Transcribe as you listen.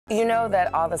You know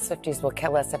that all the Swifties will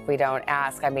kill us if we don't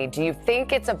ask. I mean, do you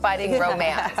think it's a budding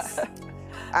romance?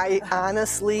 I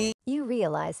honestly, You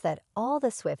realize that all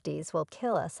the Swifties will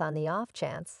kill us on the off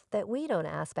chance that we don't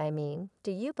ask. I mean,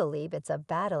 do you believe it's a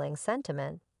battling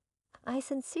sentiment? I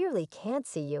sincerely can't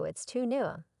see you, it's too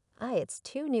new. It's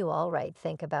too new, all right.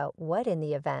 Think about what in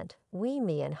the event we,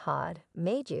 me, and Hod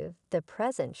made you the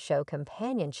present show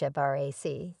companionship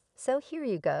RAC. So here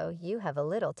you go, you have a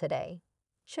little today.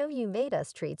 Show you made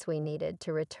us treats we needed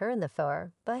to return the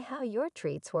favor by how your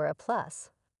treats were a plus.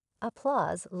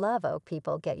 Applause, love oak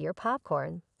people get your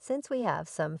popcorn, since we have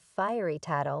some fiery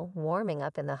tattle warming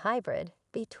up in the hybrid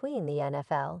between the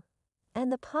NFL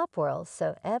and the pop world,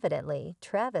 so evidently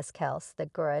Travis Kelce, the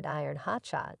good iron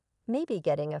hotshot, may be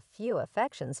getting a few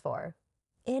affections for.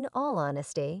 In all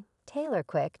honesty, Taylor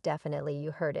Quick, definitely you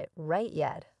heard it right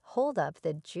yet. Hold up,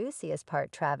 the juiciest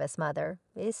part. Travis' mother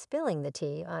is spilling the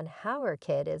tea on how her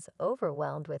kid is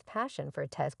overwhelmed with passion for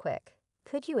Tez Quick.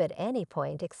 Could you at any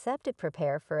point accept it?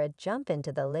 Prepare for a jump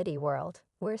into the Liddy world,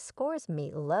 where scores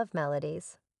meet love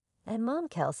melodies. And Mom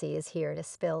Kelce is here to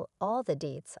spill all the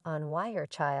deets on why her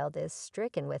child is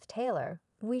stricken with Taylor.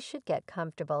 We should get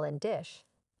comfortable and dish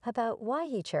about why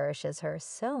he cherishes her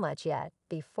so much. Yet,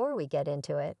 before we get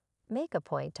into it, make a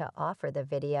point to offer the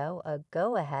video a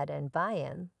go-ahead and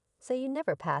buy-in, so you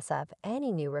never pass up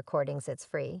any new recordings. It's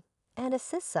free and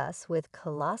assists us with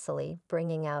colossally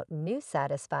bringing out new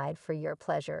satisfied for your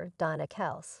pleasure. Donna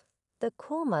Kelce, the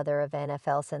cool mother of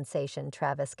NFL sensation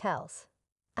Travis Kelce,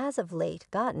 as of late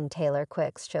gotten Taylor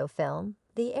Quick's show film,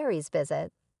 The Aries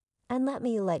Visit, and let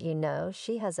me let you know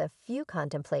she has a few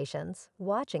contemplations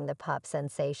watching the pop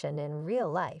sensation in real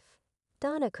life.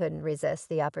 Donna couldn't resist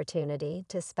the opportunity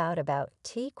to spout about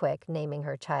T Quick naming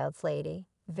her child's lady.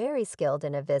 Very skilled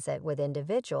in a visit with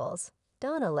individuals,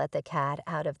 Donna let the cat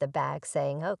out of the bag,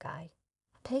 saying, "Okay,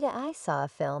 I saw a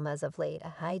film as of late.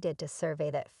 I did to survey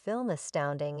that film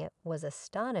astounding. It was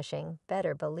astonishing,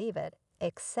 better believe it.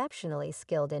 Exceptionally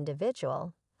skilled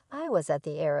individual. I was at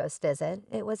the Eros visit.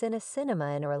 It was in a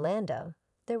cinema in Orlando.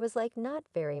 There was like not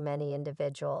very many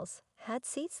individuals. Had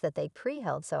seats that they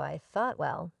pre-held, so I thought,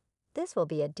 well, this will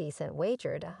be a decent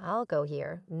wagered. I'll go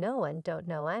here. No one don't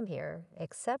know I'm here,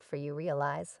 except for you.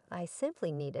 Realize I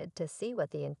simply needed to see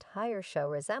what the entire show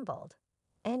resembled.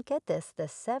 And get this, the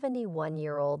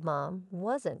 71-year-old mom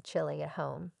wasn't chilling at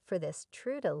home for this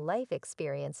true-to-life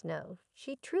experience. No,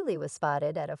 she truly was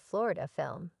spotted at a Florida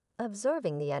film,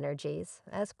 absorbing the energies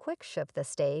as Quick shook the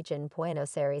stage in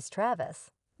Buenos Aires. Travis,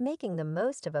 making the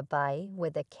most of a bye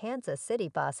with the Kansas City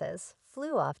bosses,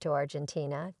 flew off to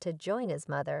Argentina to join his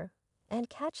mother and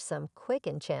catch some Quick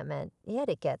enchantment. Yet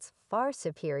it gets far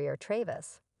superior.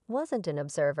 Travis wasn't an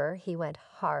observer. He went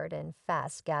hard and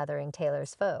fast gathering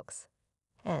Taylor's folks,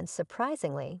 and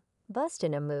surprisingly, bust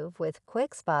in a move with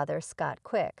Quick's father, Scott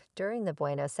Quick, during the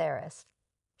Buenos Aires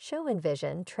show.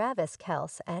 Envision Travis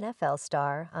Kelce, NFL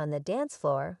star, on the dance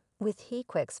floor with he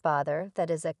Quick's father. That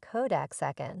is a Kodak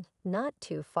second. Not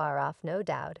too far off, no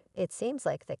doubt. It seems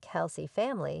like the Kelce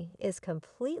family is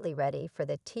completely ready for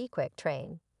the T-Quick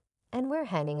train. And we're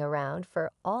hanging around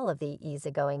for all of the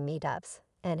easygoing meetups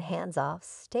and hands-offs.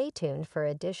 Stay tuned for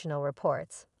additional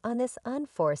reports on this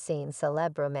unforeseen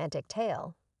celeb romantic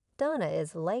tale. Donna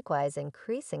is likewise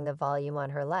increasing the volume on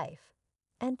her life.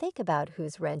 And think about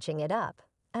who's wrenching it up.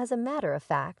 As a matter of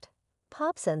fact,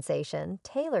 pop sensation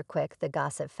Taylor Quick, the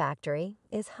Gossip Factory,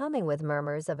 is humming with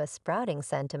murmurs of a sprouting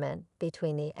sentiment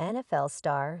between the NFL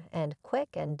star and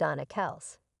Quick. And Donna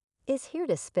Kelce is here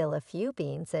to spill a few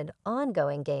beans in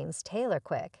ongoing games. Taylor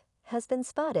Quick has been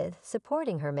spotted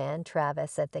supporting her man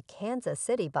Travis at the Kansas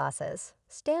City bosses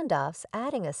standoffs,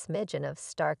 adding a smidgen of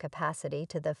star capacity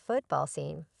to the football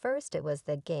scene. First, it was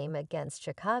the game against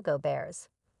Chicago Bears,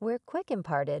 where Quick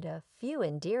imparted a few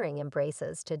endearing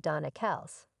embraces to Donna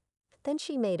Kelce. Then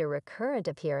she made a recurrent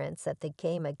appearance at the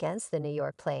game against the New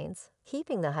York Plains,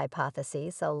 keeping the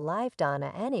hypotheses alive.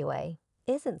 Donna, anyway,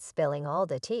 isn't spilling all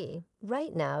the tea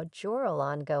right now. Joral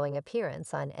ongoing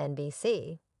appearance on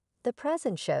NBC. The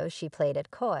present show she played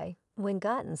at Coy, when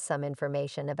gotten some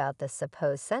information about the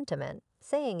supposed sentiment,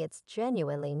 saying it's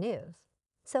genuinely news.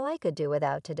 So I could do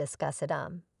without to discuss it.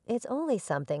 It's only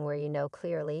something where you know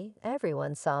clearly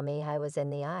everyone saw me. I was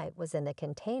in the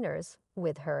containers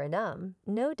with her. And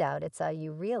no doubt it's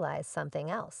you realize something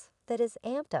else that has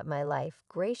amped up my life.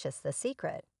 Gracious, the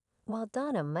secret. While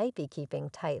Donna might be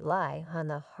keeping tight lie on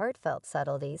the heartfelt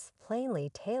subtleties, plainly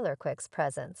Taylor Quick's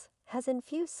presence has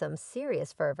infused some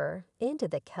serious fervor into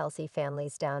the Kelce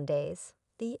family's down days.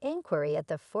 The inquiry at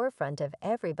the forefront of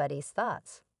everybody's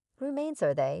thoughts remains,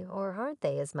 are they or aren't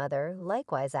they? His mother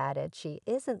likewise added she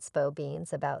isn't spo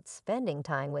beans about spending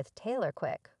time with Taylor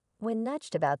Quick When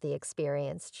nudged about the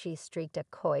experience, she streaked a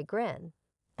coy grin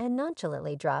and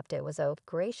nonchalantly dropped it was oh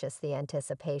gracious the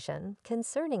anticipation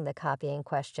concerning the copying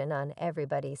question on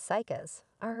everybody's psyches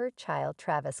are her child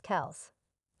Travis Kelce.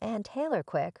 And Taylor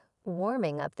Quick,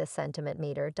 warming up the sentiment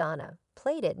meter, Donna,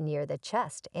 played it near the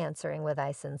chest, answering with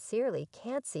I sincerely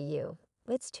can't see you.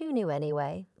 It's too new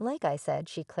anyway. Like I said,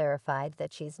 she clarified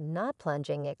that she's not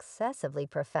plunging excessively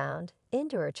profound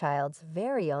into her child's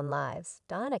very own lives.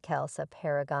 Donna Kelce, a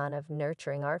paragon of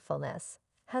nurturing artfulness,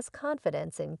 has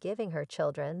confidence in giving her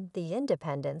children the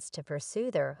independence to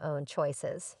pursue their own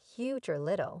choices, huge or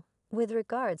little, with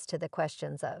regards to the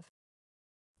questions of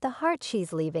the heart.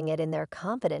 She's leaving it in their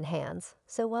competent hands,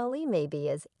 so while we may be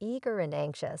as eager and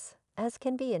anxious as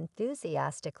can be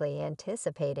enthusiastically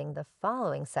anticipating the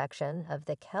following section of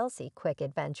the Kelce Quick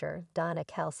Adventure, Donna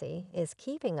Kelce is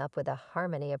keeping up with a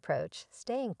harmony approach,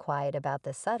 staying quiet about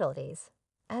the subtleties.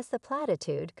 As the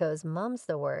platitude goes, mum's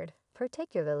the word,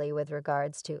 particularly with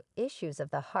regards to issues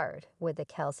of the heart with the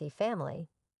Kelce family.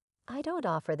 I don't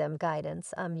offer them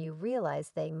guidance. You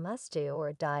realize they must do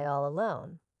or die all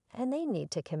alone, and they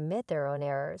need to commit their own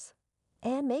errors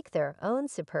and make their own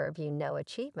superb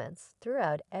achievements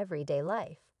throughout everyday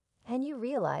life. And you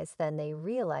realize then they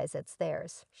realize it's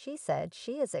theirs. She said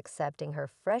she is accepting her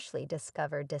freshly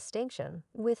discovered distinction,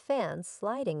 with fans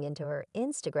sliding into her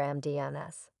Instagram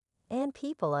DMs and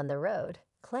people on the road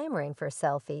clamoring for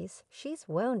selfies. She's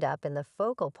wound up in the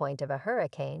focal point of a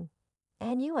hurricane,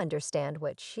 and you understand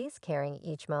what she's carrying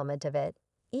each moment of it,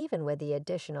 even with the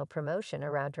additional promotion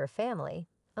around her family,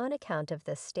 on account of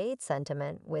the staid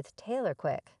sentiment with Taylor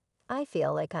Quick. I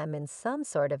feel like I'm in some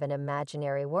sort of an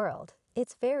imaginary world.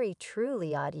 It's very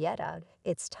truly odd yet odd.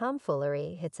 It's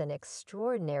tomfoolery. It's an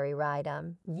extraordinary ride.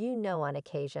 On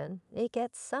occasion, it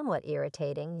gets somewhat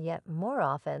irritating, yet more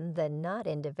often than not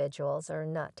individuals are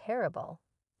not terrible,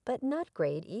 but not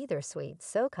great either, sweet,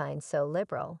 so kind, so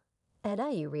liberal. And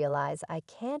you realize I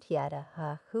can't yet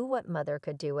who what mother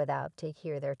could do without to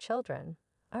hear their children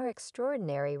are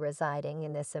extraordinary residing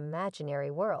in this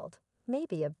imaginary world,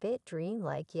 maybe a bit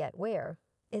dreamlike yet where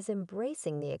is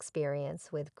embracing the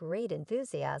experience with great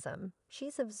enthusiasm.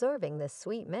 She's absorbing the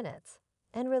sweet minutes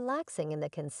and relaxing in the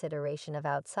consideration of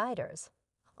outsiders,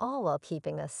 all while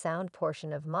keeping a sound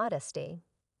portion of modesty.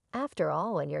 After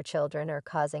all, when your children are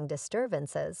causing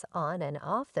disturbances on and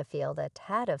off the field, a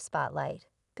tad of spotlight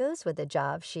goes with the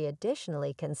job. She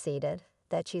additionally conceded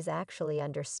that she's actually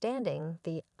understanding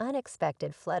the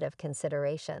unexpected flood of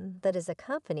consideration that has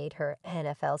accompanied her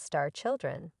NFL star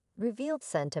children, revealed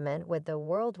sentiment with the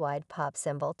worldwide pop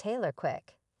symbol Taylor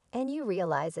Quick. And you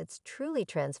realize it's truly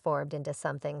transformed into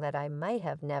something that I might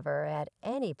have never at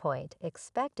any point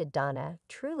expected. Donna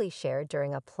truly shared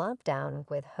during a plump down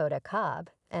with Hoda Cobb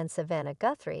and Savannah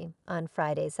Guthrie on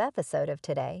Friday's episode of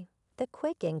Today. The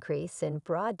quick increase in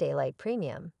broad daylight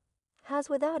premium has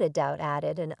without a doubt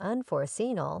added an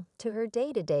unforeseen all to her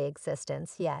day-to-day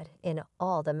existence, yet in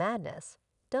all the madness,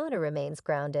 Donna remains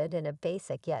grounded in a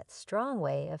basic yet strong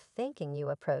way of thinking. You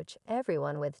approach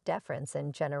everyone with deference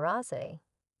and generosity,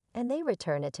 and they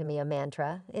return it to me. A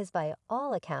mantra is by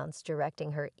all accounts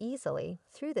directing her easily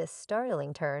through this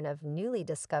startling turn of newly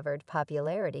discovered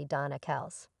popularity. Donna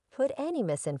Kelce put any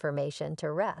misinformation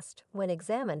to rest when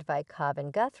examined by Cobb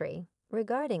and Guthrie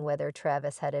regarding whether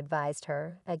Travis had advised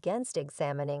her against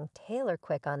examining Taylor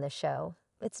Quick on the show.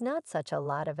 It's not such a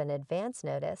lot of an advance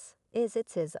notice,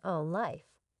 it's his own life.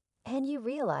 And you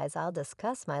realize I'll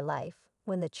discuss my life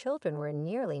when the children were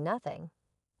nearly nothing,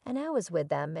 and I was with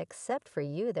them except for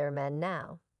you. They're men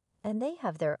now, and they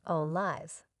have their own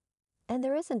lives. And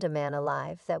there isn't a man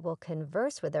alive that will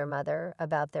converse with their mother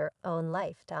about their own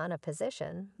life. Donna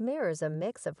position mirrors a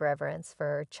mix of reverence for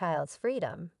her child's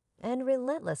freedom and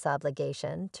relentless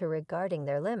obligation to regarding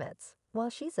their limits.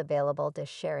 While she's available to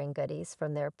sharing goodies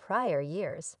from their prior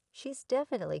years, she's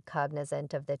definitely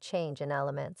cognizant of the change in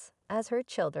elements as her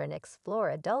children explore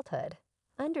adulthood.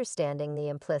 Understanding the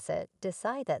implicit,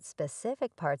 decide that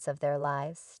specific parts of their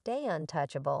lives stay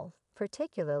untouchable,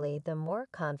 particularly the more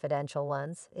confidential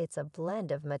ones. It's a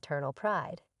blend of maternal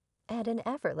pride and an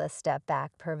effortless step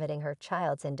back, permitting her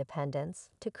child's independence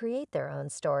to create their own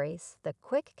stories. The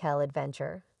Quick Kel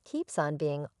adventure keeps on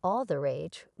being all the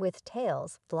rage, with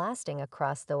tales blasting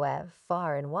across the web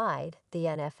far and wide. The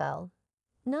NFL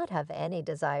not have any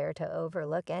desire to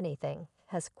overlook anything,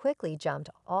 has quickly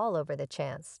jumped all over the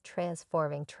chance,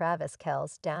 transforming Travis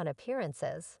Kelce's down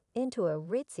appearances into a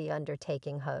ritzy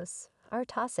undertaking. Hosts are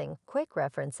tossing quick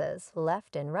references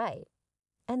left and right,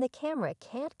 and the camera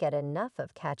can't get enough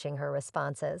of catching her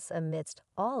responses amidst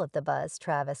all of the buzz.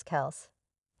 Travis Kelce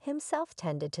himself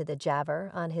tended to the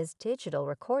jabber on his digital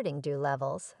recording due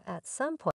levels at some point.